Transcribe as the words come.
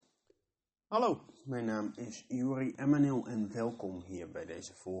Hallo, mijn naam is Juri Emmanuel en welkom hier bij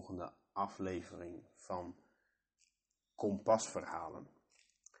deze volgende aflevering van Kompasverhalen.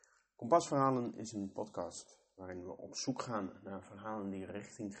 Kompasverhalen is een podcast waarin we op zoek gaan naar verhalen die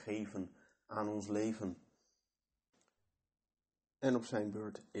richting geven aan ons leven. En op zijn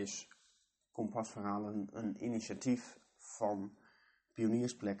beurt is Kompasverhalen een initiatief van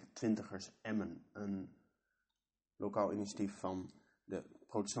Pioniersplek Twintigers Emmen, een lokaal initiatief van de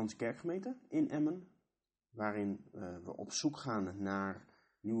protestantse kerkgemeente in Emmen, waarin we op zoek gaan naar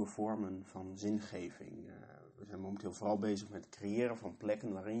nieuwe vormen van zingeving. We zijn momenteel vooral bezig met het creëren van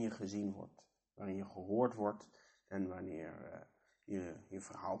plekken waarin je gezien wordt, waarin je gehoord wordt en wanneer je je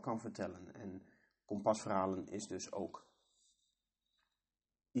verhaal kan vertellen. En Kompasverhalen is dus ook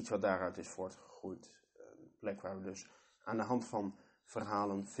iets wat daaruit is voortgegroeid. Een plek waar we dus aan de hand van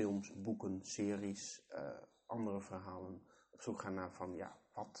verhalen, films, boeken, series, andere verhalen op zoek gaan naar van,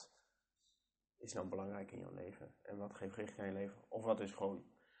 wat is nou belangrijk in jouw leven? En wat geeft richting aan je leven? Of wat is gewoon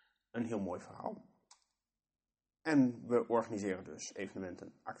een heel mooi verhaal? En we organiseren dus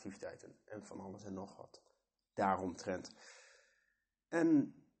evenementen, activiteiten en van alles en nog wat daaromtrent.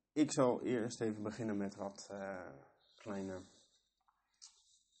 En ik zal eerst even beginnen met wat kleine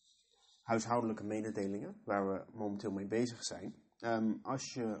huishoudelijke mededelingen waar we momenteel mee bezig zijn.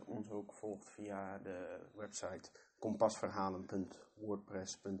 Als je ons ook volgt via de website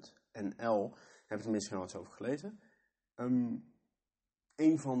kompasverhalen.wordpress.nl, heb je er misschien al iets over gelezen.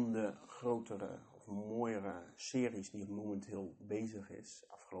 Een van de grotere of mooiere series die momenteel bezig is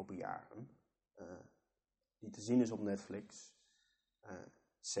afgelopen jaren, die te zien is op Netflix,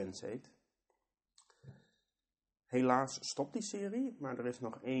 Sense8. Helaas stopt die serie, maar er is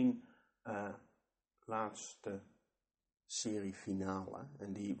nog één laatste serie finale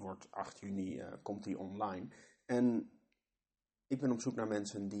en die wordt 8 juni komt die online. En ik ben op zoek naar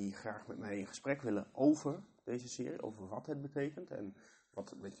mensen die graag met mij in gesprek willen over deze serie, over wat het betekent en wat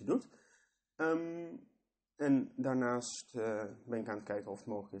het met je doet. En daarnaast ben ik aan het kijken of het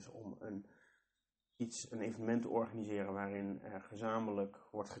mogelijk is om een evenement te organiseren waarin er gezamenlijk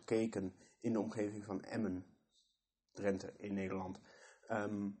wordt gekeken in de omgeving van Emmen, Drenthe in Nederland,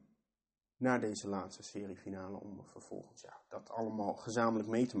 naar deze laatste serie finale om vervolgens dat allemaal gezamenlijk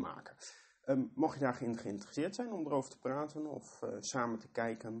mee te maken. Mocht je daarin geïnteresseerd zijn om erover te praten of samen te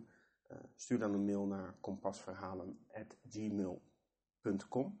kijken, stuur dan een mail naar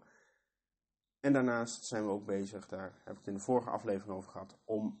kompasverhalen@gmail.com. En daarnaast zijn we ook bezig, daar heb ik het in de vorige aflevering over gehad,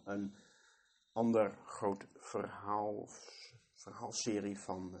 om een ander groot verhaalserie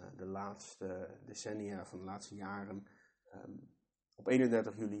van de laatste decennia, van de laatste jaren. Op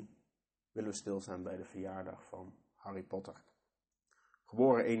 31 juli willen we stilstaan bij de verjaardag van Harry Potter.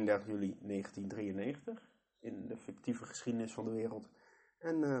 Geboren 31 juli 1993 in de fictieve geschiedenis van de wereld.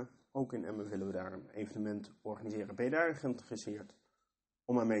 En ook in Emmen willen we daar een evenement organiseren. Ben je daarin geïnteresseerd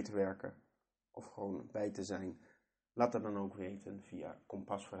om aan mee te werken of gewoon bij te zijn? Laat dat dan ook weten via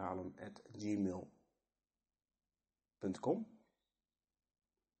kompasverhalen@gmail.com.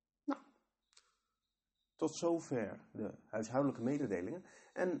 Nou, tot zover de huishoudelijke mededelingen.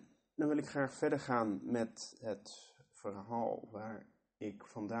 En dan wil ik graag verder gaan met het verhaal waar ik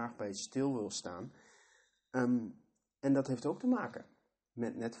vandaag bij stil wil staan. En dat heeft ook te maken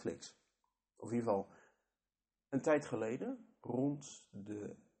met Netflix. Of in ieder geval, een tijd geleden, rond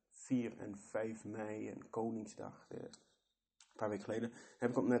de 4 en 5 mei en Koningsdag, een paar weken geleden, heb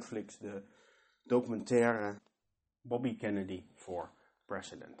ik op Netflix de documentaire Bobby Kennedy voor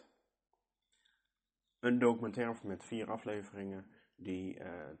President. Een documentaire met 4 afleveringen die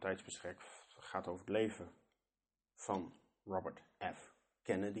tijdsbestek gaat over het leven van Robert F.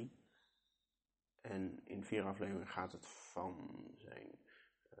 Kennedy. En in 4 afleveringen gaat het van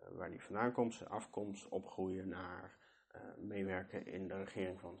waar hij vandaan komt, zijn afkomst, opgroeien naar meewerken in de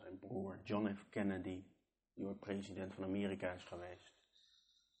regering van zijn broer John F. Kennedy, die ooit president van Amerika is geweest.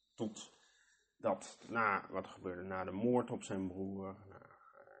 Tot dat, wat gebeurde na de moord op zijn broer,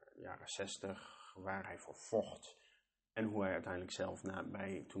 jaren 60, waar hij voor vocht. En hoe hij uiteindelijk zelf,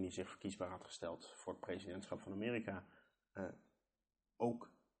 toen hij zich verkiesbaar had gesteld voor het presidentschap van Amerika,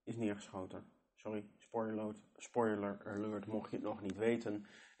 ook is neergeschoten. Sorry, spoiler alert, mocht je het nog niet weten.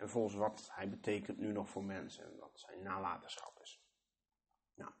 En volgens wat hij betekent nu nog voor mensen en wat zijn nalatenschap is.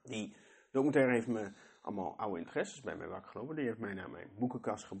 Nou, die documentaire heeft me allemaal oude interesses bij mij wakker gelopen. Die heeft mij naar mijn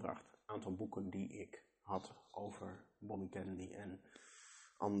boekenkast gebracht. Een aantal boeken die ik had over Bobby Kennedy en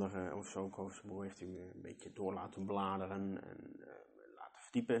andere, of zo ook over zijn broer, heeft hij me een beetje door laten bladeren en laten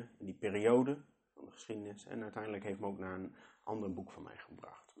verdiepen in die periode van de geschiedenis. En uiteindelijk heeft me ook naar een ander boek van mij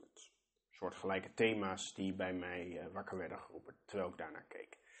gebracht. Met soortgelijke thema's die bij mij wakker werden geroepen, terwijl ik daarnaar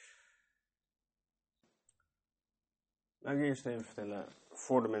keek. Laat ik eerst even vertellen,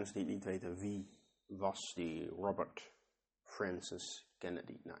 voor de mensen die het niet weten, wie was die Robert Francis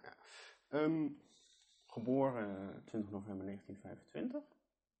Kennedy? Nou ja, geboren 20 november 1925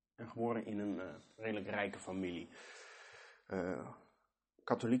 en geboren in een redelijk rijke familie.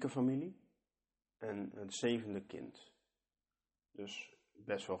 Katholieke familie en het zevende kind. Dus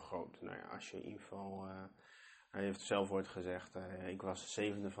best wel groot. Nou ja, als je in ieder geval, hij heeft zelf ooit gezegd, ik was de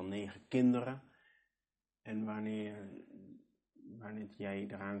zevende van 9 kinderen. En wanneer jij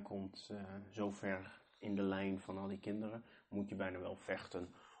eraan komt, zo ver in de lijn van al die kinderen, moet je bijna wel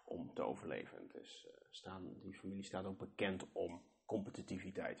vechten om te overleven. Die familie staat ook bekend om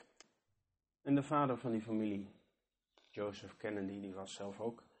competitiviteit. En de vader van die familie, Joseph Kennedy, die was zelf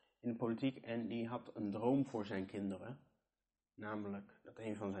ook in de politiek en die had een droom voor zijn kinderen. Namelijk dat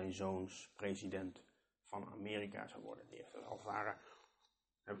een van zijn zoons president van Amerika zou worden. Die heeft het als het ware,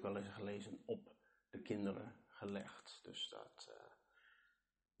 heb ik wel eens gelezen, op de kinderen gelegd. Dus dat,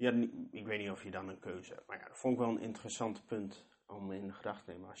 ik weet niet of je dan een keuze hebt. Maar ja, dat vond ik wel een interessant punt om in gedachten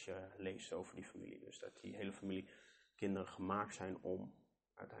te nemen als je leest over die familie. Dus dat die hele familie kinderen gemaakt zijn om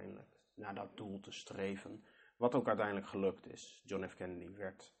uiteindelijk naar dat doel te streven. Wat ook uiteindelijk gelukt is. John F. Kennedy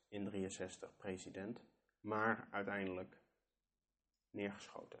werd in 1963 president, maar uiteindelijk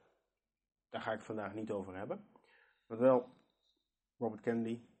neergeschoten. Daar ga ik vandaag niet over hebben. Maar wel, Robert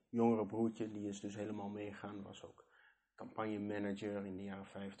Kennedy, jongere broertje, die is dus helemaal meegegaan, was ook campagnemanager in de jaren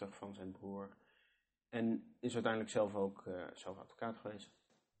 50 van zijn broer. En is uiteindelijk zelf ook zelf advocaat geweest.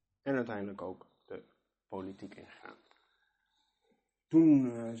 En uiteindelijk ook de politiek ingegaan.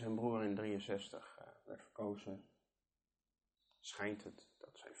 Toen zijn broer in 1963 werd verkozen, schijnt het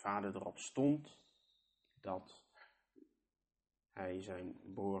dat zijn vader erop stond dat hij zijn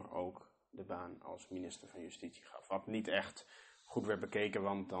broer ook de baan als minister van Justitie gaf. Wat niet echt goed werd bekeken,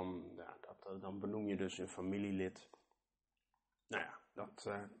 want dan benoem je dus een familielid. Nou ja, dat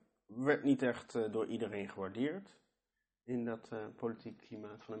werd niet echt door iedereen gewaardeerd in dat politiek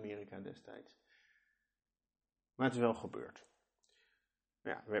klimaat van Amerika destijds. Maar het is wel gebeurd.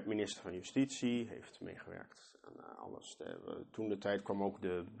 Ja, werd minister van Justitie, heeft meegewerkt aan alles. Toen de tijd kwam ook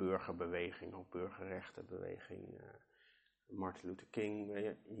de burgerbeweging, of burgerrechtenbeweging. Martin Luther King.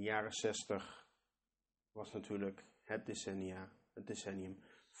 In de jaren 60 was natuurlijk het decennium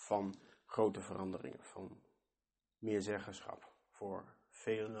van grote veranderingen, van meer zeggenschap voor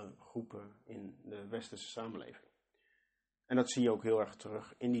vele groepen in de westerse samenleving. En dat zie je ook heel erg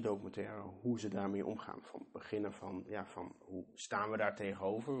terug in die documentaire, hoe ze daarmee omgaan. Van het beginnen van hoe staan we daar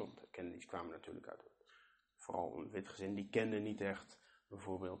tegenover, want de Kennedys kwamen natuurlijk uit vooral een wit gezin, die kenden niet echt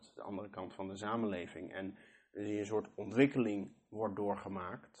bijvoorbeeld de andere kant van de samenleving. En er een soort ontwikkeling wordt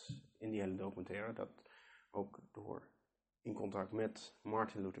doorgemaakt in die hele documentaire, dat ook door in contact met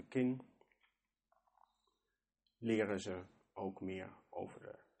Martin Luther King leren ze ook meer over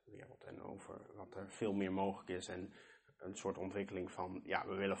de wereld en over wat er veel meer mogelijk is en een soort ontwikkeling van,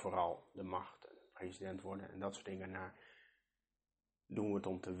 we willen vooral de macht en president worden en dat soort dingen. Doen we het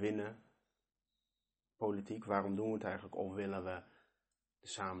om te winnen, politiek, waarom doen we het eigenlijk? Of willen we de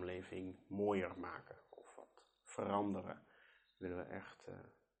samenleving mooier maken of wat veranderen? Willen we echt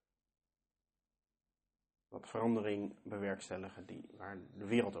wat verandering bewerkstelligen waar de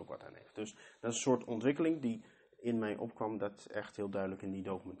wereld ook wat aan heeft. Dus dat is een soort ontwikkeling die in mij opkwam, dat echt heel duidelijk in die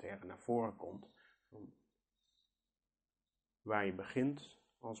documentaire naar voren komt. Waar je begint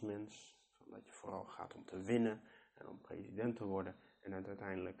als mens, dat je vooral gaat om te winnen en om president te worden. En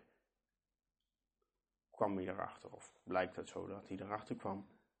uiteindelijk kwam hij erachter, of blijkt het zo dat hij erachter kwam,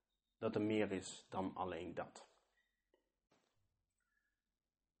 dat er meer is dan alleen dat.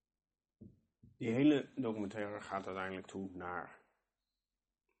 Die hele documentaire gaat uiteindelijk toe naar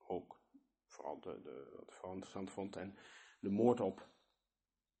ook vooral wat ik vooral interessant vond, en de moord op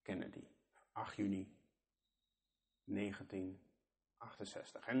Kennedy. 8 juni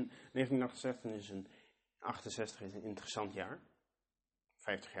 1968. En 1968 is een interessant jaar.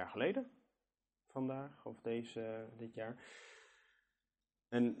 50 jaar geleden. Vandaag, of dit jaar.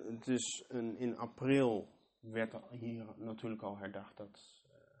 En het is in april werd er hier natuurlijk al herdacht dat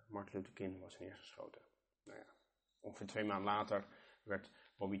Martin Luther King was neergeschoten. Nou ja, ongeveer 2 maanden later werd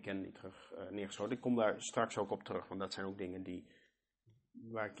Bobby Kennedy neergeschoten. Ik kom daar straks ook op terug, want dat zijn ook dingen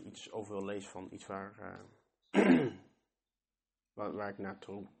waar ik iets over wil lezen, van iets waar ik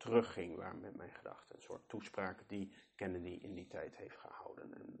naartoe terugging met mijn gedachten. Een soort toespraken die Kennedy in die tijd heeft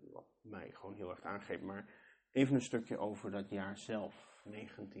gehouden. En wat mij gewoon heel erg aangreep. Maar even een stukje over dat jaar zelf,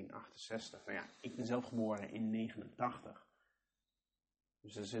 1968. Nou ja, ik ben zelf geboren in 1989.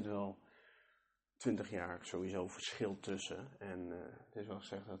 Dus er zit wel 20 jaar sowieso verschil tussen. En het is wel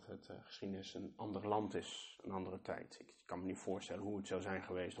gezegd dat het geschiedenis een ander land is, een andere tijd. Ik kan me niet voorstellen hoe het zou zijn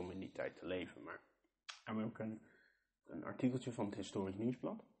geweest om in die tijd te leven. Maar we hebben ook een artikeltje van het Historisch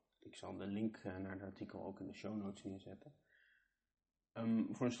Nieuwsblad. Ik zal de link naar het artikel ook in de show notes neerzetten.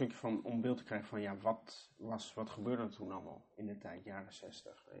 Voor een stukje van, om beeld te krijgen van, ja, wat gebeurde er toen allemaal in de tijd, jaren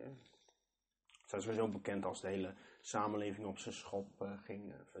 60. Het is sowieso bekend als de hele samenleving op zijn schop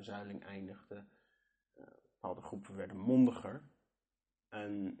ging, verzuiling eindigde. Bepaalde groepen werden mondiger.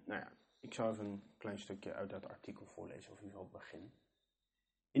 En nou ja, ik zal even een klein stukje uit dat artikel voorlezen, of in ieder geval het begin.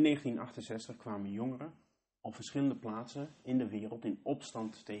 In 1968 kwamen jongeren op verschillende plaatsen in de wereld in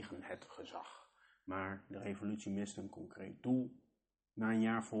opstand tegen het gezag. Maar de revolutie miste een concreet doel. Na een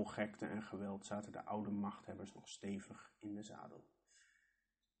jaar vol gekte en geweld zaten de oude machthebbers nog stevig in de zadel.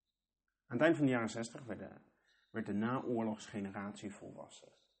 Aan het eind van de jaren 60 werd de naoorlogsgeneratie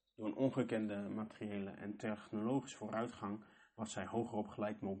volwassen. Door een ongekende materiële en technologische vooruitgang was zij hoger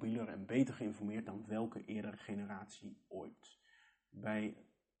opgeleid, mobieler en beter geïnformeerd dan welke eerdere generatie ooit. Bij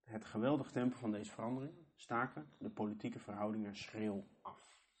het geweldig tempo van deze verandering staken de politieke verhoudingen schril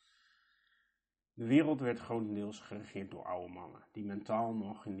af. De wereld werd grotendeels geregeerd door oude mannen, die mentaal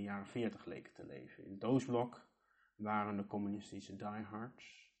nog in de jaren 40 leken te leven. In het Oostblok waren de communistische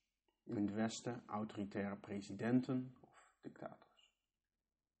diehards, in het Westen autoritaire presidenten of dictators.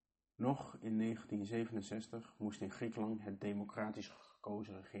 Nog in 1967 moest in Griekenland het democratisch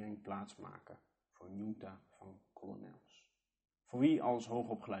gekozen regering plaatsmaken voor een junta van kolonels. Voor wie als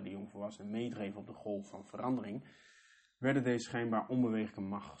hoogopgeleide jongvolwassenen meedreef op de golf van verandering, werden deze schijnbaar onbewegelijke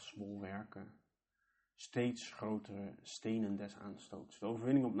machtsbolwerken steeds grotere stenen des aanstoots. De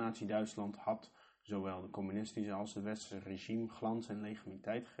overwinning op Nazi-Duitsland had zowel de communistische als de westerse regime glans en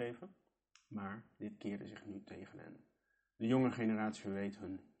legitimiteit gegeven, maar dit keerde zich nu tegen hen. De jonge generatie verweet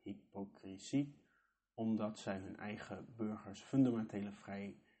hun hypocrisie, omdat zij hun eigen burgers fundamentele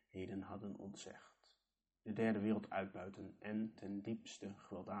vrijheden hadden ontzegd, de derde wereld uitbuiten en ten diepste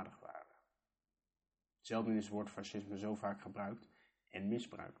gewelddadig waren. Zelden is het woord fascisme zo vaak gebruikt en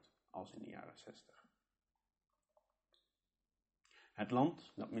misbruikt als in de jaren 60. Het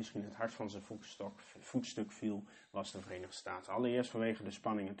land dat misschien het hart van zijn voetstuk viel, was de Verenigde Staten. Allereerst vanwege de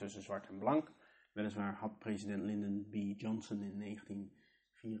spanningen tussen zwart en blank. Weliswaar had president Lyndon B. Johnson in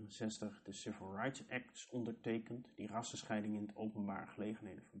 1964 de Civil Rights Acts ondertekend, die rassenscheiding in het openbare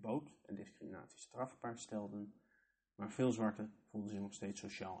gelegenheden verbood en discriminatie strafbaar stelden. Maar veel zwarten voelden zich nog steeds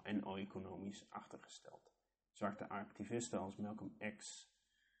sociaal en economisch achtergesteld. Zwarte activisten als Malcolm X,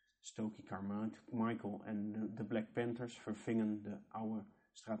 Stokely Carmichael en de Black Panthers vervingen de oude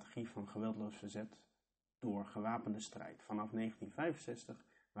strategie van geweldloos verzet door gewapende strijd. Vanaf 1965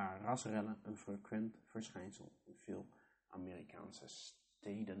 waren rasrellen een frequent verschijnsel in veel Amerikaanse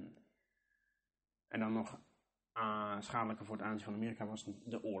steden. En dan nog schadelijker voor het aanzien van Amerika was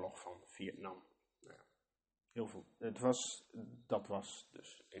de oorlog van Vietnam. Nou ja, heel veel. Dat was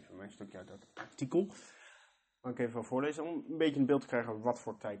dus even mijn stukje uit dat artikel. Mag ik even voorlezen om een beetje een beeld te krijgen wat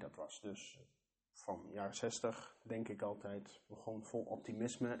voor tijd dat was. Dus van jaren 60, denk ik altijd, begon vol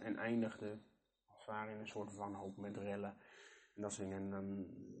optimisme en eindigde als het ware in een soort wanhoop met rellen. En dat is een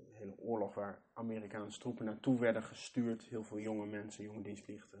hele oorlog waar Amerikaanse troepen naartoe werden gestuurd. Heel veel jonge mensen, jonge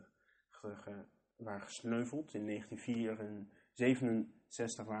dienstplichtigen waren gesneuveld. In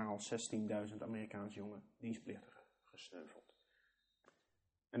 1967 waren al 16.000 Amerikaanse jonge dienstplichtigen gesneuveld.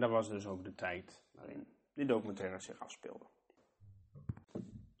 En dat was dus ook de tijd waarin die documentaire zich afspeelde.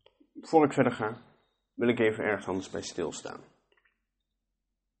 Voor ik verder ga, wil ik even ergens anders bij stilstaan.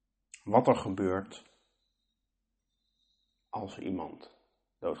 Wat er gebeurt als iemand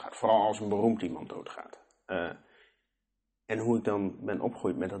doodgaat. Vooral als een beroemd iemand doodgaat. En hoe ik dan ben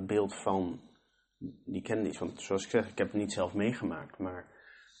opgegroeid met dat beeld van die kennis. Want zoals ik zeg, ik heb het niet zelf meegemaakt. Maar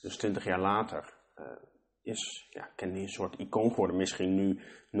dus 20 jaar later is Kennedy een soort icoon geworden. Misschien nu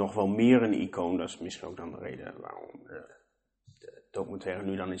nog wel meer een icoon. Dat is misschien ook dan de reden waarom de documentaire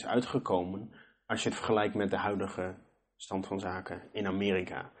nu dan is uitgekomen. Als je het vergelijkt met de huidige stand van zaken in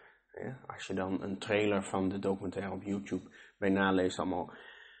Amerika. Als je dan een trailer van de documentaire op YouTube bij naleest allemaal.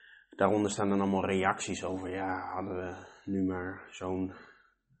 Daaronder staan dan allemaal reacties over. Ja, hadden we nu maar zo'n.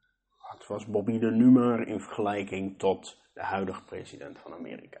 Wat was Bobby er nu maar in vergelijking tot de huidige president van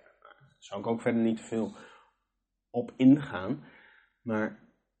Amerika? Daar zou ik ook verder niet veel op ingaan.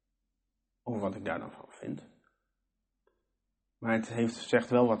 Maar over wat ik daar dan van vind. Maar het zegt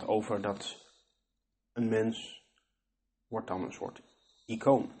wel wat over dat een mens wordt dan een soort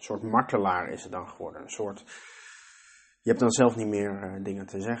icoon. Een soort martelaar is het dan geworden. Een soort. Je hebt dan zelf niet meer dingen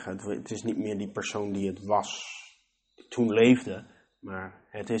te zeggen. Het is niet meer die persoon die het was. Die toen leefde. maar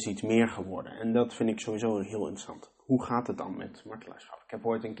het is iets meer geworden. En dat vind ik sowieso heel interessant. Hoe gaat het dan met martelaarschap? Ik heb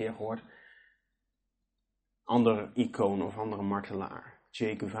ooit een keer gehoord, andere icoon of andere martelaar,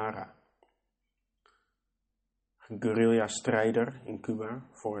 Che Guevara. Guerrilla-strijder in Cuba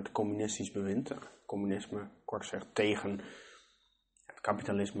voor het communistisch bewind. Communisme, kort gezegd, tegen het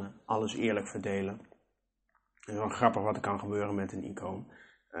kapitalisme, alles eerlijk verdelen. Het is wel grappig wat er kan gebeuren met een icoon.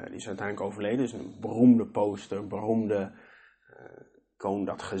 Die is uiteindelijk overleden. Dus een beroemde poster, beroemde icoon,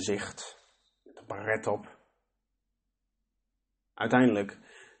 dat gezicht met een baret op. Uiteindelijk,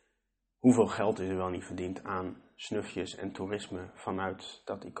 hoeveel geld is er wel niet verdiend aan snufjes en toerisme vanuit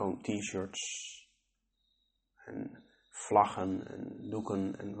dat icoon, t-shirts en vlaggen en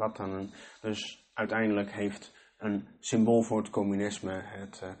doeken en wat dan. Dus uiteindelijk heeft een symbool voor het communisme,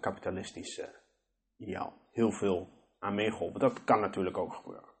 het kapitalistische ideaal, heel veel aan meegeholpen. Dat kan natuurlijk ook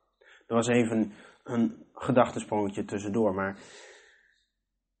gebeuren. Er was even een gedachtesprongetje tussendoor, maar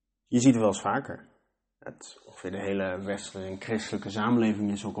je ziet het wel eens vaker. Ongeveer de hele westerse en christelijke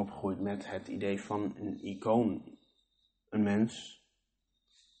samenleving is ook opgegroeid met het idee van een icoon. Een mens,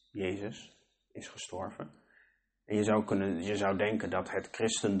 Jezus, is gestorven. En je zou denken dat het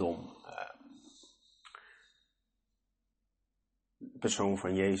christendom, de persoon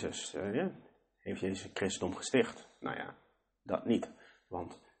van Jezus, heeft Jezus het christendom gesticht. Nou ja, dat niet.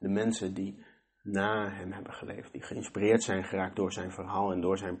 Want de mensen die na hem hebben geleefd, die geïnspireerd zijn geraakt door zijn verhaal en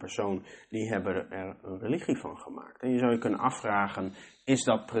door zijn persoon, die hebben er een religie van gemaakt. En je zou je kunnen afvragen, is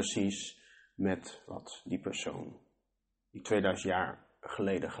dat precies met wat die persoon, die 2000 jaar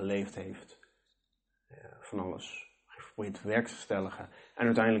geleden geleefd heeft, van alles geprobeerd te werkstelligen en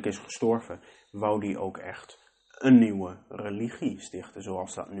uiteindelijk is gestorven, wou die ook echt een nieuwe religie stichten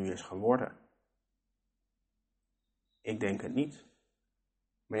zoals dat nu is geworden? Ik denk het niet.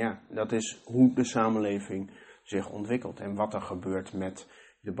 Maar ja, dat is hoe de samenleving zich ontwikkelt en wat er gebeurt met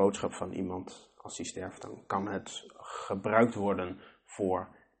de boodschap van iemand als die sterft. Dan kan het gebruikt worden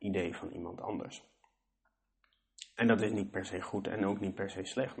voor idee van iemand anders. En dat is niet per se goed en ook niet per se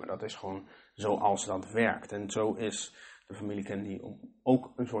slecht, maar dat is gewoon zoals dat werkt. En zo is de familie Kennedy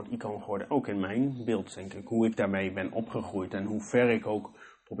ook een soort icoon geworden, ook in mijn beeld denk ik. Hoe ik daarmee ben opgegroeid en hoe ver ik ook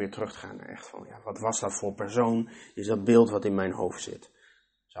probeer terug te gaan naar echt van, ja, wat was dat voor persoon? Is dat beeld wat in mijn hoofd zit.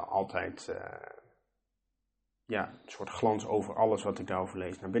 Zou altijd een soort glans over alles wat ik daarover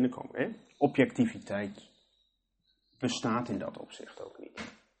lees naar binnen komen. Hè? Objectiviteit bestaat in dat opzicht ook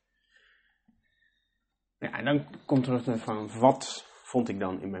niet. Ja, en dan komt terug van wat vond ik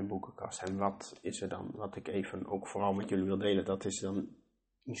dan in mijn boekenkast en wat is er dan wat ik even ook vooral met jullie wil delen. Dat is dan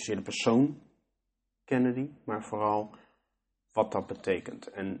niet zozeer de persoon Kennedy, maar vooral wat dat betekent.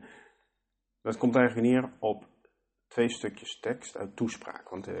 En dat komt eigenlijk neer op 2 stukjes tekst uit toespraak.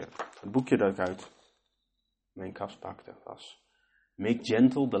 Want het boekje dat ik uit mijn kast pakte was Make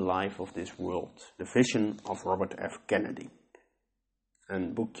Gentle the Life of This World. The Vision of Robert F. Kennedy.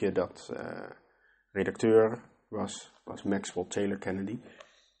 Een boekje dat redacteur was Maxwell Taylor Kennedy.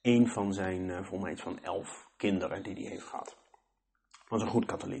 Eén van zijn, volgens mij iets van 11 kinderen die hij heeft gehad. Was een goed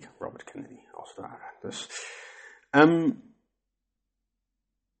katholiek, Robert Kennedy, als het ware. Dus, en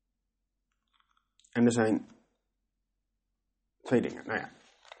er zijn 2 dingen. Nou ja.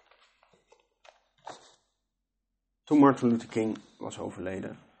 Toen Martin Luther King was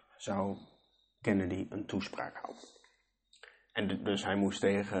overleden, zou Kennedy een toespraak houden. En dus hij moest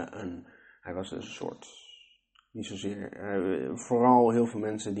hij was dus een soort, niet zozeer, vooral heel veel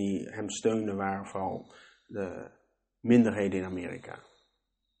mensen die hem steunden waren vooral de minderheden in Amerika.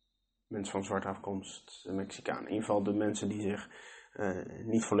 Mensen van zwarte afkomst, de Mexicanen. In ieder geval de mensen die zich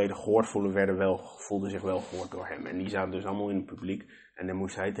niet volledig gehoord voelden zich wel gehoord door hem. En die zaten dus allemaal in het publiek. En dan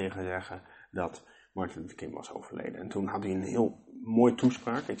moest hij tegen zeggen dat Martin Luther King was overleden. En toen had hij een heel mooi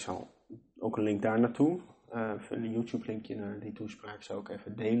toespraak. Ik zal ook een link daar naartoe. Een YouTube linkje naar die toespraak zou ik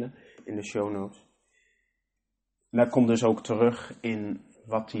even delen in de show notes. En dat komt dus ook terug in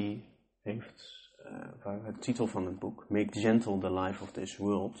wat hij heeft. Het titel van het boek. Make Gentle the Life of This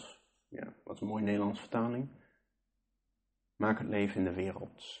World. Ja, wat een mooie Nederlandse vertaling. Maak het leven in de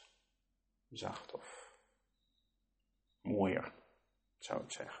wereld zacht of mooier, zou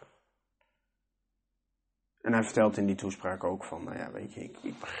ik zeggen. En hij vertelt in die toespraak ook van, nou ja, weet je,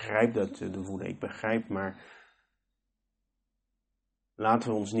 ik begrijp dat de woede, ik begrijp, maar laten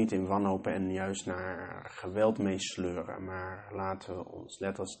we ons niet in wanhoop en juist naar geweld meesleuren, maar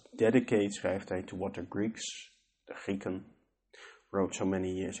let us dedicate, schrijft hij, to what the Greeks, de Grieken, wrote so many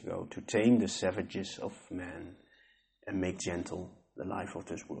years ago, to tame the savages of man and make gentle the life of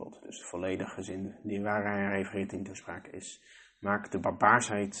this world. Dus de volledige zin die waar hij refereert in de toespraak is, maak de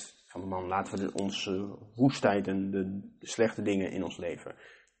barbaarsheid van de man, laten we onze woestheid en de slechte dingen in ons leven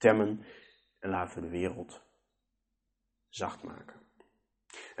temmen en laten we de wereld zacht maken.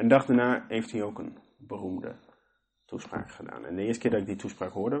 En de dag daarna heeft hij ook een beroemde toespraak gedaan. En de eerste keer dat ik die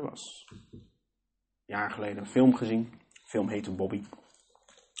toespraak hoorde was een jaar geleden een film gezien. De film heette Bobby.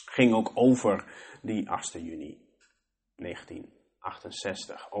 Ging ook over die 8 juni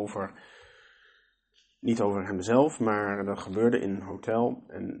 1968. Niet over hemzelf, maar dat gebeurde in een hotel.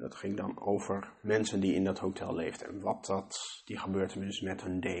 En dat ging dan over mensen die in dat hotel leefden. En wat die gebeurtenis met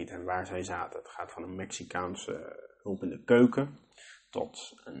hun deed en waar zij zaten. Het gaat van een Mexicaanse hulp in de keuken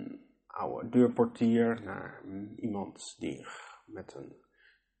tot een oude deurportier naar iemand die met een,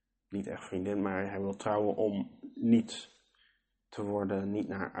 niet echt vriendin, maar hij wil trouwen om niet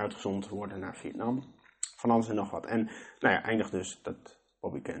uitgezonden te worden naar Vietnam. Van alles en nog wat. En eindigt dus dat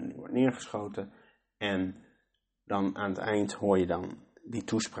Bobby Kennedy wordt neergeschoten. En dan aan het eind hoor je dan die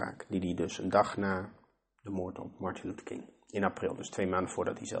toespraak die hij dus een dag na de moord op Martin Luther King, in april, dus 2 maanden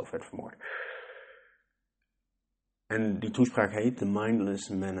voordat hij zelf werd vermoord. En die toespraak heet The Mindless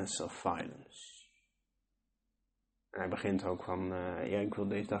Menace of Violence. En hij begint ook van, ik wil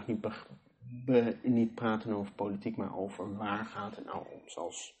deze dag niet praten over politiek, maar over waar gaat het nou om,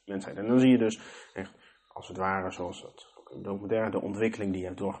 zoals mensheid. En dan zie je dus echt, als het ware, zoals het ook in de documentaire, de ontwikkeling die je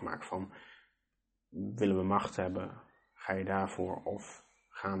hebt doorgemaakt van, willen we macht hebben, ga je daarvoor of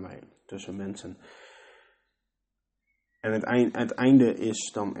gaan wij tussen mensen. En het einde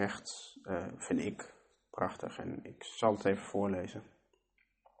is dan echt, vind ik, prachtig. En ik zal het even voorlezen.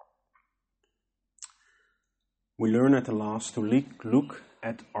 We learn at the last to look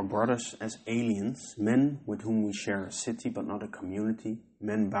at our brothers as aliens, men with whom we share a city but not a community,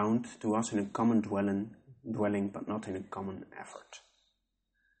 men bound to us in a common dwelling but not in a common effort.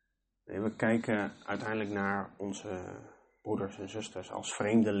 We kijken uiteindelijk naar onze broeders en zusters als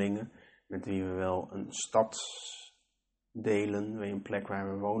vreemdelingen, met wie we wel een stad delen, een plek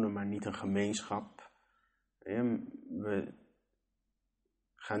waar we wonen, maar niet een gemeenschap. We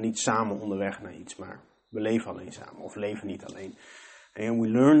gaan niet samen onderweg naar iets, maar we leven alleen samen, of leven niet alleen. And we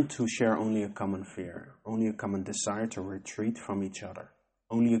learn to share only a common fear, only a common desire to retreat from each other,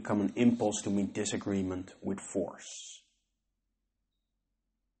 only a common impulse to meet disagreement with force.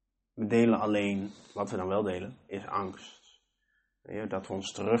 We delen alleen, wat we dan wel delen, is angst. Dat we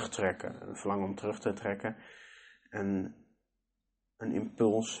ons terugtrekken, een verlangen om terug te trekken. En een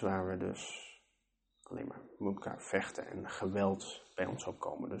impuls waar we dus alleen maar met elkaar vechten en geweld bij ons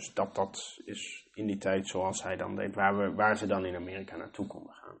opkomen. Dus dat is in die tijd zoals hij dan deed, waar ze dan in Amerika naartoe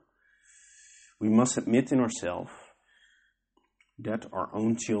konden gaan. We must admit in ourselves that our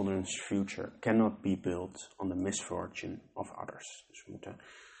own children's future cannot be built on the misfortune of others. Dus we moeten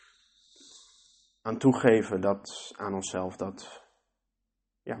aan toegeven dat aan onszelf dat,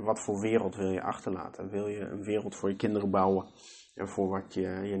 wat voor wereld wil je achterlaten? Wil je een wereld voor je kinderen bouwen en voor wat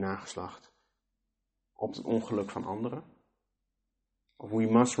je nageslacht op het ongeluk van anderen?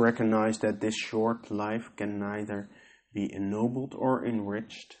 We must recognize that this short life can neither be ennobled or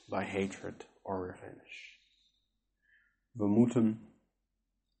enriched by hatred or revenge. We moeten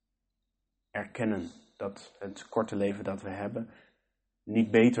erkennen dat het korte leven dat we hebben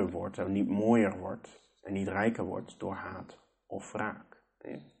niet beter wordt en niet mooier wordt en niet rijker wordt door haat of wraak.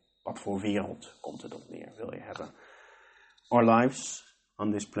 Wat voor wereld komt het op neer, wil je hebben? Our lives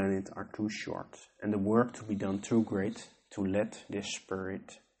on this planet are too short and the work to be done too great to let this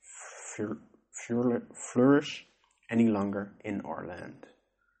spirit flourish any longer in our land.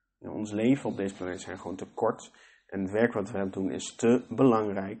 Ons leven op deze planeet zijn gewoon te kort en het werk wat we hebben doen is te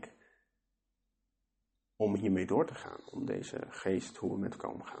belangrijk om hiermee door te gaan, om deze geest, hoe we met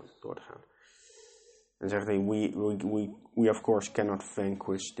elkaar omgaan, door te gaan. En zegt hij, we of course cannot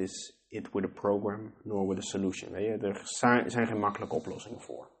vanquish it with a program, nor with a solution. Er zijn geen makkelijke oplossingen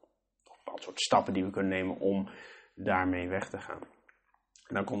voor. Een bepaald soort stappen die we kunnen nemen om daarmee weg te gaan.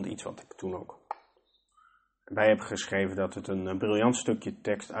 En dan komt iets wat ik toen ook bij heb geschreven, dat het een briljant stukje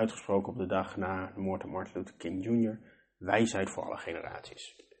tekst uitgesproken op de dag na de moord op Martin Luther King Jr. Wijsheid voor alle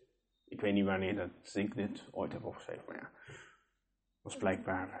generaties. Ik weet niet wanneer dat ik dit ooit heb opgeschreven, maar ja, was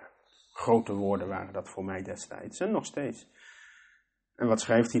blijkbaar grote woorden waren dat voor mij destijds en nog steeds. En wat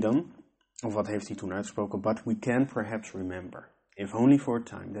schrijft hij dan? Of wat heeft hij toen uitgesproken? But we can perhaps remember, if only for a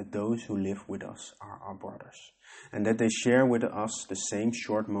time, that those who live with us are our brothers, and that they share with us the same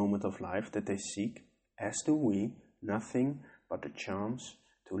short moment of life that they seek, as do we, nothing but the chance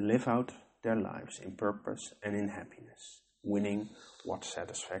to live out their lives in purpose and in happiness, winning what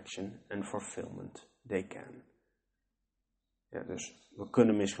satisfaction and fulfillment they can. Ja, dus we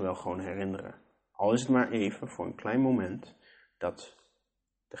kunnen misschien wel gewoon herinneren, al is het maar even, voor een klein moment, dat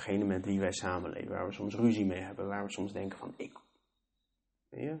degene met wie wij samenleven, waar we soms ruzie mee hebben, waar we soms denken van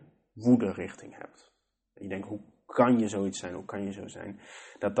woede richting hebt. En je denkt, hoe kan je zoiets zijn, hoe kan je zo zijn?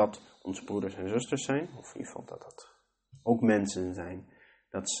 Dat onze broeders en zusters zijn, of in ieder geval dat ook mensen zijn,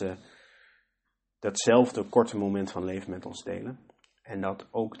 dat ze datzelfde korte moment van leven met ons delen. En dat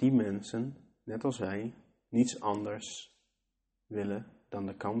ook die mensen, net als wij, niets anders willen dan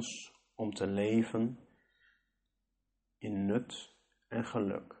de kans om te leven in nut en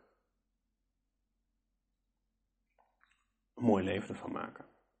geluk. Een mooi leven ervan maken.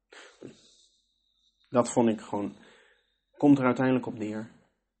 Dat vond ik gewoon, komt er uiteindelijk op neer.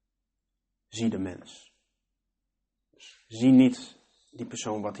 Zie de mens. Dus zie niet die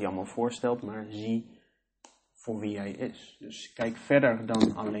persoon wat hij allemaal voorstelt, maar zie voor wie hij is. Dus kijk verder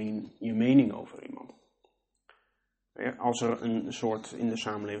dan alleen je mening over iemand. Als er een soort in de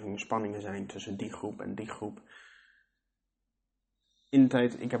samenleving spanningen zijn tussen die groep en die groep. In de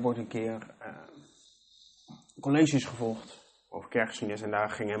tijd, ik heb ooit een keer colleges gevolgd over kerkgeschiedenis en daar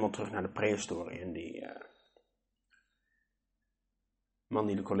ging helemaal terug naar de prehistorie. En die man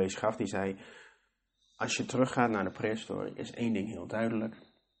die de college gaf, die zei, als je teruggaat naar de prehistorie is één ding heel duidelijk.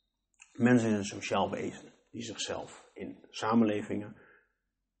 Mens is een sociaal wezen die zichzelf in samenlevingen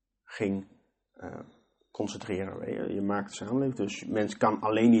ging concentreren. Je maakt samenleving, dus mens kan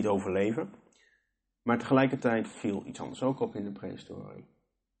alleen niet overleven. Maar tegelijkertijd viel iets anders ook op in de prehistorie.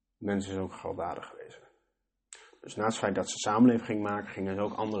 Mens is ook gewelddadig geweest. Dus naast het feit dat ze samenleving ging maken, gingen ze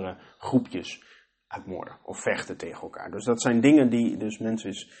ook andere groepjes uitmoorden of vechten tegen elkaar. Dus dat zijn dingen die, dus mens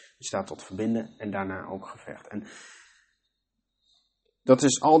is in staat tot verbinden en daarna ook gevecht. En dat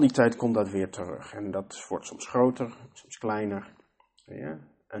is al die tijd komt dat weer terug. En dat wordt soms groter, soms kleiner. Ja.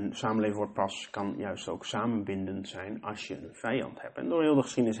 Een samenleving kan juist ook samenbindend zijn als je een vijand hebt. En door heel de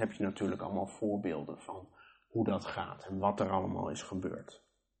geschiedenis heb je natuurlijk allemaal voorbeelden van hoe dat gaat en wat er allemaal is gebeurd.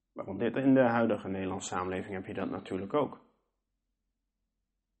 Maar in de huidige Nederlandse samenleving heb je dat natuurlijk ook.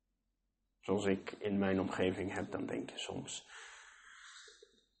 Zoals ik in mijn omgeving heb, dan denk je soms,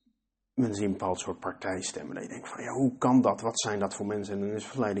 mensen zien een bepaald soort partij stemmen. Dat je denkt van, ja, hoe kan dat? Wat zijn dat voor mensen? En dan is de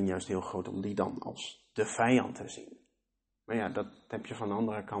verleiding juist heel groot om die dan als de vijand te zien. Maar ja, dat heb je van de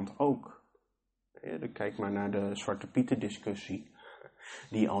andere kant ook. Ja, dan kijk maar naar de Zwarte Pieten discussie,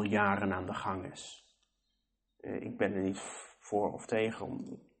 die al jaren aan de gang is. Ik ben er niet voor of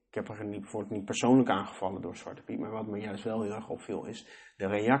tegen. Ik word niet persoonlijk aangevallen door Zwarte Piet, maar wat me juist wel heel erg opviel is de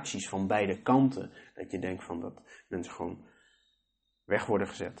reacties van beide kanten. Dat je denkt van dat mensen gewoon weg worden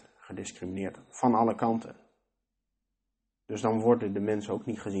gezet, gediscrimineerd, van alle kanten. Dus dan worden de mensen ook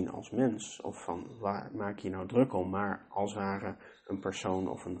niet gezien als mens, of van waar maak je nou druk om, maar als ware een persoon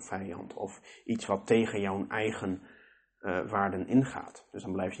of een vijand, of iets wat tegen jouw eigen waarden ingaat. Dus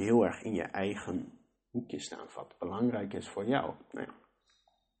dan blijf je heel erg in je eigen hoekje staan, wat belangrijk is voor jou. Nou ja.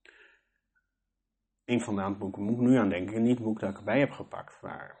 Een van de aantal boeken moet ik nu aan denken, niet het boek dat ik erbij heb gepakt,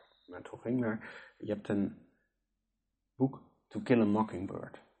 waar naartoe ging, maar je hebt een boek, To Kill a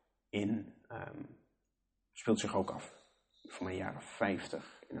Mockingbird, speelt zich ook af. Van de jaren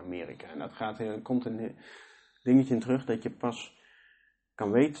 50 in Amerika. En dat komt een dingetje in terug dat je pas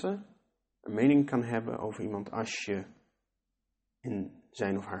kan weten, een mening kan hebben over iemand als je in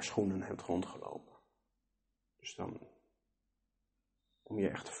zijn of haar schoenen hebt rondgelopen. Dus dan, om je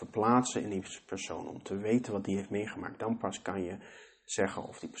echt te verplaatsen in die persoon, om te weten wat die heeft meegemaakt, dan pas kan je zeggen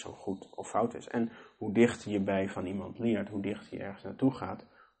of die persoon goed of fout is. En hoe dichter je bij van iemand leert, hoe dichter je ergens naartoe gaat,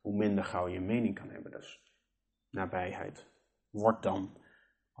 hoe minder gauw je een mening kan hebben. Dus nabijheid wordt dan,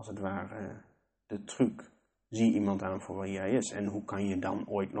 als het ware, de truc. Zie iemand aan voor wie hij is. En hoe kan je dan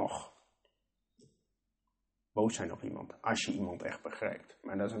ooit nog boos zijn op iemand, als je iemand echt begrijpt.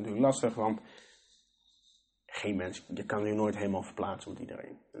 Maar dat is natuurlijk lastig, want geen mens, je kan je nooit helemaal verplaatsen met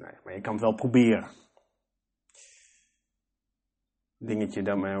iedereen. Nee, maar je kan het wel proberen. Een dingetje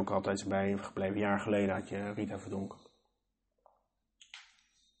dat mij ook altijd is bij gebleven. Een jaar geleden had je Rita Verdonk.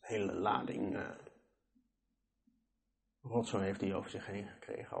 Hele lading rotzooi heeft hij over zich heen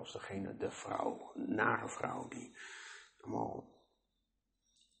gekregen als degene, de vrouw, nare vrouw, die allemaal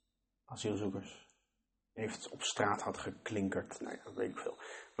asielzoekers heeft op straat had geklinkerd. Nou ja, dat weet ik veel.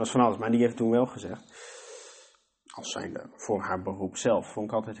 Dat was van alles, maar die heeft toen wel gezegd, als zijnde voor haar beroep zelf, vond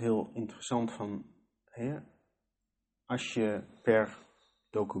ik altijd heel interessant van, als je per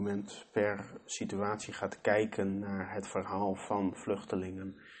document, per situatie gaat kijken naar het verhaal van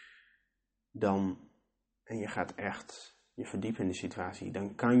vluchtelingen, en je gaat echt je verdiepen in de situatie,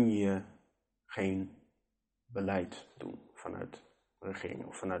 dan kan je geen beleid doen vanuit de regering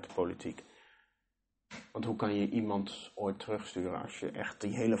of vanuit de politiek. Want hoe kan je iemand ooit terugsturen als je echt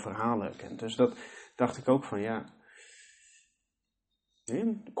die hele verhalen kent? Dus dat dacht ik ook van, ja,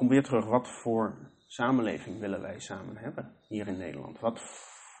 Kom weer terug, wat voor samenleving willen wij samen hebben hier in Nederland? Wat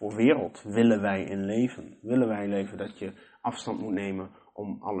voor wereld willen wij in leven? Willen wij leven dat je afstand moet nemen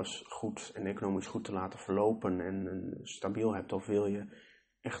om alles goed en economisch goed te laten verlopen en stabiel hebt? Of wil je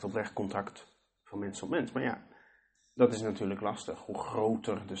echt oprecht contact van mens tot mens? Maar ja, dat is natuurlijk lastig, hoe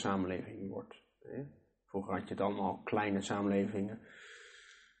groter de samenleving wordt. Vroeger had je het allemaal kleine samenlevingen.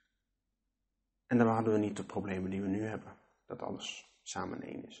 En dan hadden we niet de problemen die we nu hebben. Dat alles samen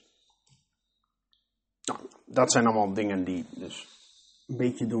één is. Nou, dat zijn allemaal dingen die dus een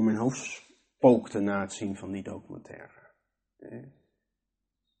beetje door mijn hoofd spookten na het zien van die documentaire.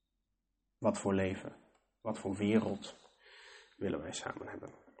 Wat voor leven, wat voor wereld willen wij samen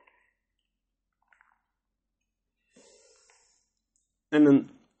hebben. En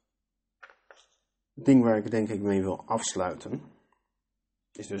een ding waar ik denk ik mee wil afsluiten,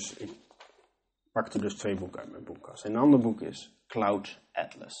 is dus, ik pakte dus 2 boeken uit mijn boekkast. En een ander boek is Cloud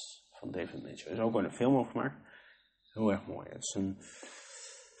Atlas van David Mitchel. Er is ook wel een film over gemaakt. Heel erg mooi. Het is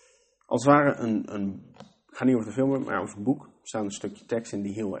als het ware ik ga niet over de film, maar over het boek. Er staat een stukje tekst in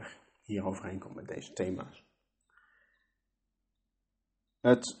die heel erg hier overheen komt met deze thema's.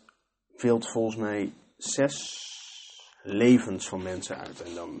 Het veelt volgens mij 6 levens van mensen uit.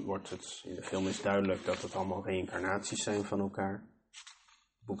 En dan wordt het, in de film is duidelijk dat het allemaal reïncarnaties zijn van elkaar.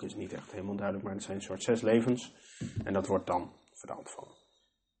 Het boek is niet echt helemaal duidelijk, maar het zijn een soort 6 levens. En dat wordt dan vertaald van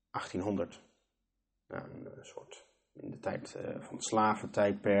 1800 naar een soort, in de tijd van het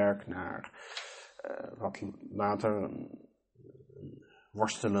slaventijdperk, naar wat later een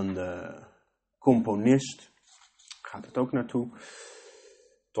worstelende componist, gaat het ook naartoe,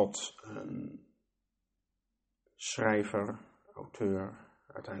 tot een schrijver, auteur,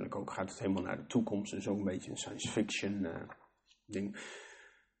 uiteindelijk ook gaat het helemaal naar de toekomst, dus ook een beetje een science fiction ding.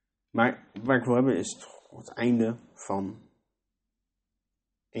 Maar waar ik wil hebben is het einde van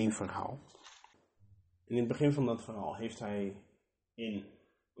 1 verhaal. En in het begin van dat verhaal heeft hij in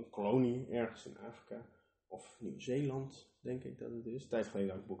een kolonie ergens in Afrika, of Nieuw-Zeeland, denk ik dat het is, een tijd geleden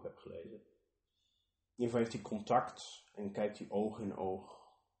dat ik het boek heb gelezen. In ieder geval heeft hij contact en kijkt hij oog in oog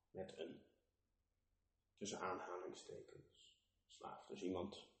met een, tussen aanhalingstekens, slaaf. Dus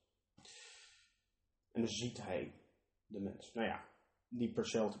iemand. En dus ziet hij de mens. Nou ja,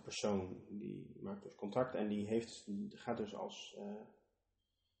 diezelfde persoon die maakt dus contact en die gaat dus als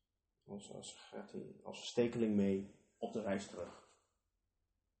verstekeling mee op de reis terug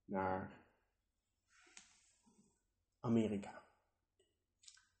naar Amerika.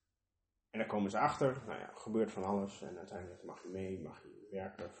 En daar komen ze achter, nou ja, er gebeurt van alles en uiteindelijk mag hij mee, mag hij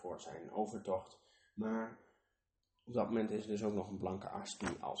werken voor zijn overtocht. Maar op dat moment is er dus ook nog een blanke arts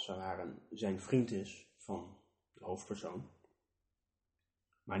die als het ware zijn vriend is van de hoofdpersoon.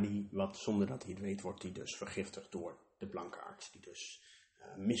 Maar zonder dat hij het weet, wordt hij dus vergiftigd door de blanke arts die dus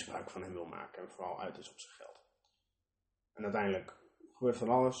misbruik van hem wil maken en vooral uit is op zijn geld. En uiteindelijk gebeurt van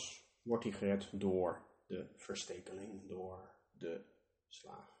alles, wordt hij gered door de verstekeling, door de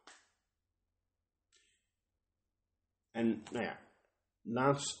slaaf. En nou ja,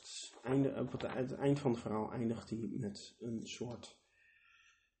 op het eind van het verhaal eindigt hij met een soort,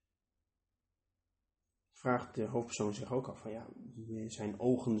 vraagt de hoofdpersoon zich ook af van ja, zijn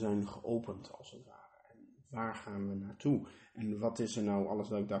ogen zijn geopend als het ware. En waar gaan we naartoe? En wat is er nou, alles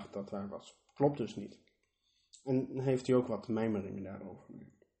dat ik dacht dat waar was, klopt dus niet. En dan heeft hij ook wat mijmeringen daarover.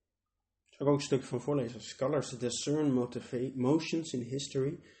 Ik zal ook een stukje van voorlezen. Scholars discern motions in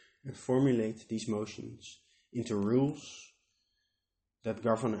history and formulate these motions into rules that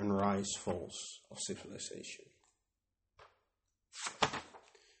govern and rise falls of civilization.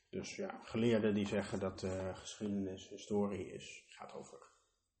 Dus ja, geleerden die zeggen dat geschiedenis, historie gaat over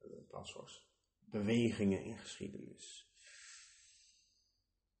een bepaald soort bewegingen in geschiedenis.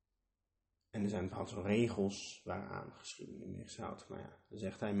 En er zijn bepaalde regels waaraan geschiedenis houdt. Maar ja, dan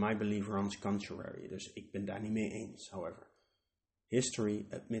zegt hij, my belief runs contrary. Dus ik ben daar niet mee eens. However, history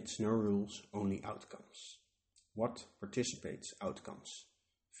admits no rules, only outcomes. What participates outcomes?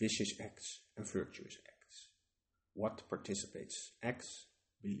 Vicious acts and virtuous acts. What participates acts?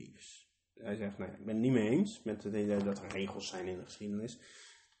 Beliefs. Hij zegt, nou ja, ik ben het niet mee eens met het idee dat er regels zijn in de geschiedenis.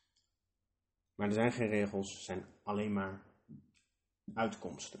 Maar er zijn geen regels, er zijn alleen maar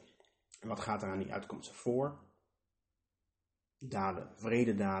uitkomsten. En wat gaat er aan die uitkomsten voor? Daden,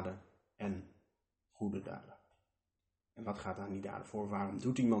 wrede daden en goede daden. En wat gaat er aan die daden voor? Waarom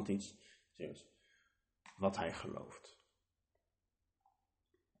doet iemand iets? Serieus. Wat hij gelooft.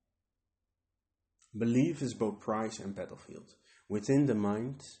 Belief is both prize and battlefield. Within the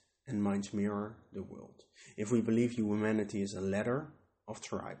mind and mind's mirror, the world. If we believe humanity is a ladder of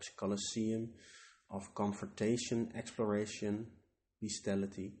tribes, colosseum of confrontation, exploration,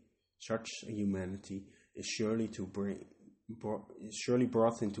 bestiality, such a humanity is surely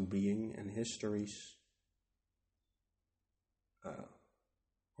brought into being, and history's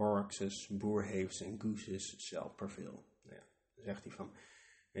horaxes, boerheefs en gooses shall prevail. Nou ja, dan zegt hij van,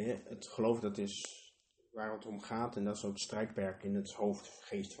 het geloof dat is waar het om gaat, en dat is ook het strijkperk in het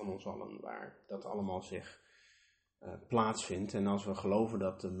hoofdgeest van ons allen, waar dat allemaal zich plaatsvindt. En als we geloven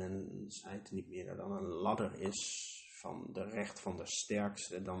dat de mensheid niet meer dan een ladder is van de recht van de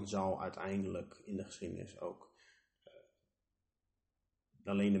sterkste, dan zal uiteindelijk in de geschiedenis ook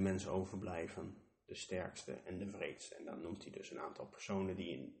alleen de mensen overblijven, de sterkste en de wreedste. En dan noemt hij dus een aantal personen die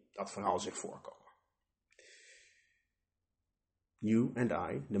in dat verhaal zich voorkomen. You and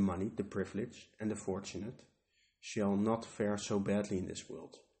I, the money, the privilege and the fortunate, shall not fare so badly in this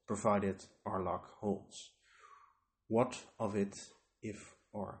world, provided our luck holds. What of it if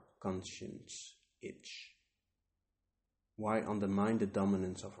our conscience itch? Why undermine the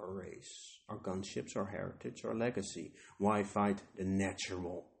dominance of our race, our gunships, our heritage, our legacy? Why fight the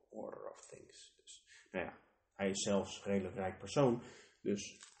natural order of things? Dus, nou ja, hij is zelfs een redelijk rijk persoon,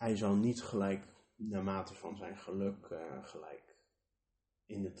 dus hij zal niet gelijk, naarmate van zijn geluk, gelijk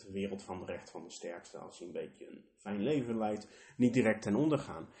in het wereld van de recht van de sterkste, als hij een beetje een fijn leven leidt, niet direct ten onder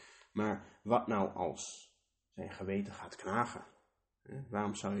gaan. Maar wat nou als zijn geweten gaat knagen?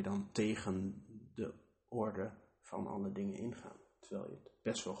 Waarom zou je dan tegen de orde van alle dingen ingaan, terwijl je het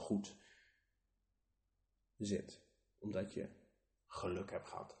best wel goed zit, omdat je geluk hebt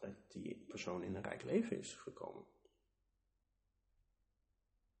gehad dat die persoon in een rijk leven is gekomen?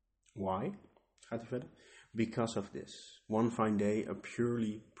 Why? Gaat hij verder? Because of this, one fine day a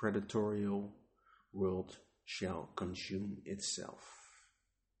purely predatorial world shall consume itself.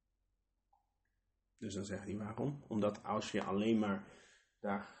 Dus dan zegt hij waarom? Omdat als je alleen maar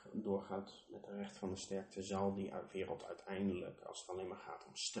daar doorgaat met de recht van de sterkte, zal die wereld uiteindelijk, als het alleen maar gaat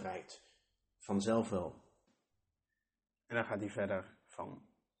om strijd, vanzelf wel. En dan gaat hij verder van,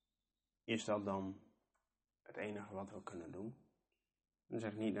 is dat dan het enige wat we kunnen doen? Dan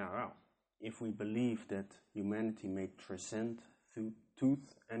zegt hij niet, nou, if we believe that humanity may transcend through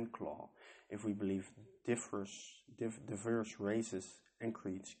tooth and claw, if we believe diverse races and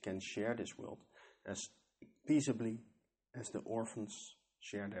creeds can share this world as peaceably as the orphans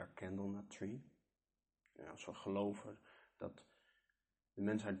share their candlenut tree. Ja, als we geloven dat de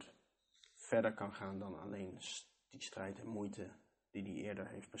mensheid verder kan gaan dan alleen die strijd en moeite die hij eerder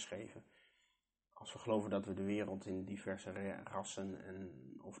heeft beschreven. Als we geloven dat we de wereld in diverse rassen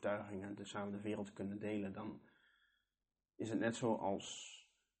en overtuigingen samen de wereld kunnen delen, dan is het net zoals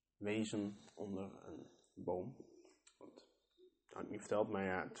wezen onder een boom. Want dat had ik niet verteld, maar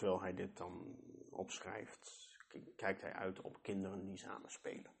ja, terwijl hij dit dan opschrijft, kijkt hij uit op kinderen die samen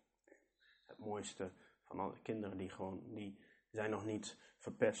spelen. Het mooiste van alle kinderen die zijn nog niet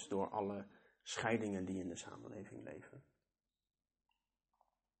verpest door alle scheidingen die in de samenleving leven.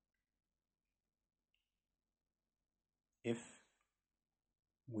 If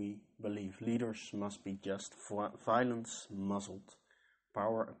we believe leaders must be just, violence muzzled,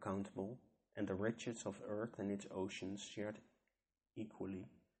 power accountable, and the riches of earth and its oceans shared equally,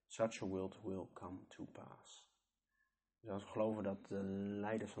 such a world will come to pass. Dus als we geloven dat de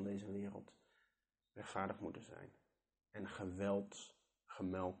leiders van deze wereld rechtvaardig moeten zijn en geweld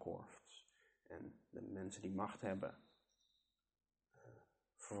gemuilkorfd en de mensen die macht hebben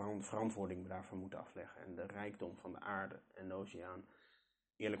verantwoording daarvoor moeten afleggen en de rijkdom van de aarde en de oceaan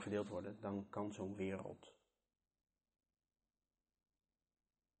eerlijk verdeeld worden, dan kan zo'n wereld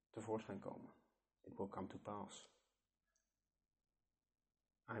tevoorschijn komen. It will come to pass.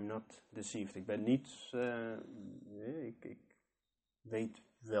 I'm not deceived. Ik ben niet, ik weet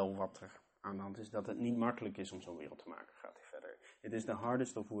wel wat er aan de hand is, dat het niet makkelijk is om zo'n wereld te maken, gaat hij verder. It is the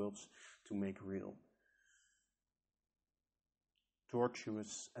hardest of worlds to make real.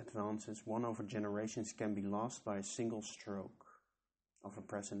 Tortuous advances won over generations can be lost by a single stroke of a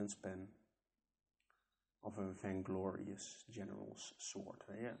president's pen, of a vainglorious general's sword.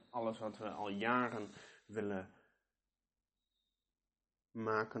 Alles wat we al jaren willen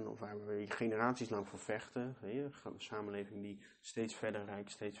maken, of waar we generaties lang voor vechten, een samenleving die steeds verder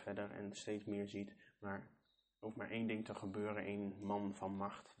rijkt, steeds verder en steeds meer ziet, maar er hoeft maar één ding te gebeuren, één man van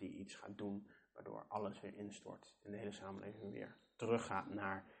macht die iets gaat doen, waardoor alles weer instort en de hele samenleving weer teruggaat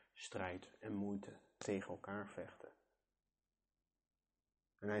naar strijd en moeite, tegen elkaar vechten.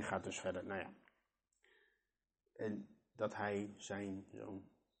 En hij gaat dus verder, en dat hij zijn zoon,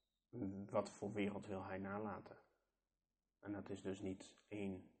 wat voor wereld wil hij nalaten? En dat is dus niet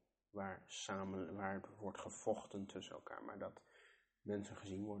één waar het wordt gevochten tussen elkaar, maar dat mensen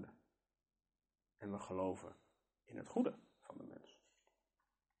gezien worden. En we geloven in het goede van de mens.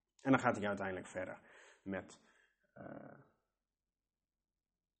 En dan gaat hij uiteindelijk verder met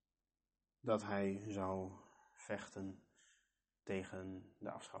dat hij zou vechten tegen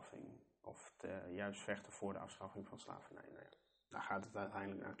de afschaffing. Of juist vechten voor de afschaffing van slavernij. Nou ja, daar gaat het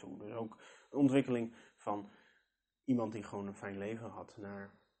uiteindelijk naartoe. Dus ook de ontwikkeling van iemand die gewoon een fijn leven had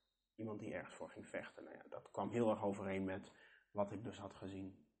naar iemand die ergens voor ging vechten. Nou ja, dat kwam heel erg overeen met wat ik dus had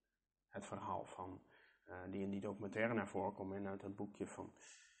gezien. Het verhaal van die in die documentaire naar voren komt en uit het boekje van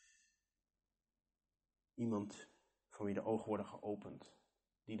iemand van wie de ogen worden geopend.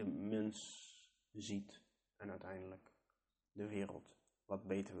 Die de mens ziet en uiteindelijk de wereld wat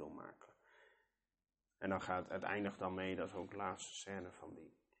beter wil maken. En dan het eindigt dan mee, dat is ook de laatste scène van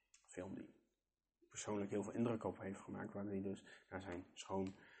die film die persoonlijk heel veel indruk op heeft gemaakt, waar hij dus naar zijn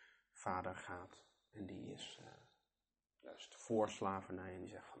schoonvader gaat. En die is juist voor slavernij en die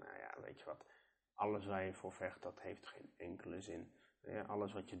zegt van, nou ja, weet je wat, alles waar je voor vecht, dat heeft geen enkele zin. Ja,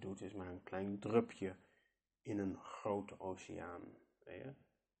 alles wat je doet is maar een klein drupje in een grote oceaan. Ja?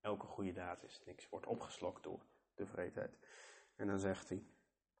 Elke goede daad is niks, wordt opgeslokt door de wreedheid. En dan zegt hij,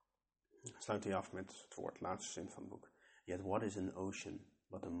 sluit hij af met het woord, laatste zin van het boek. Yet what is an ocean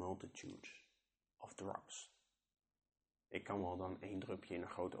but a multitude of drops? Ik kan wel dan één drupje in een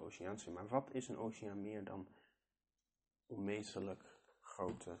grote oceaan zien, maar wat is een oceaan meer dan onmeestelijk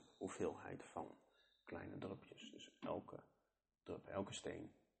grote hoeveelheid van kleine drupjes? Dus elke drup, elke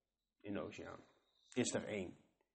steen in de oceaan is er één.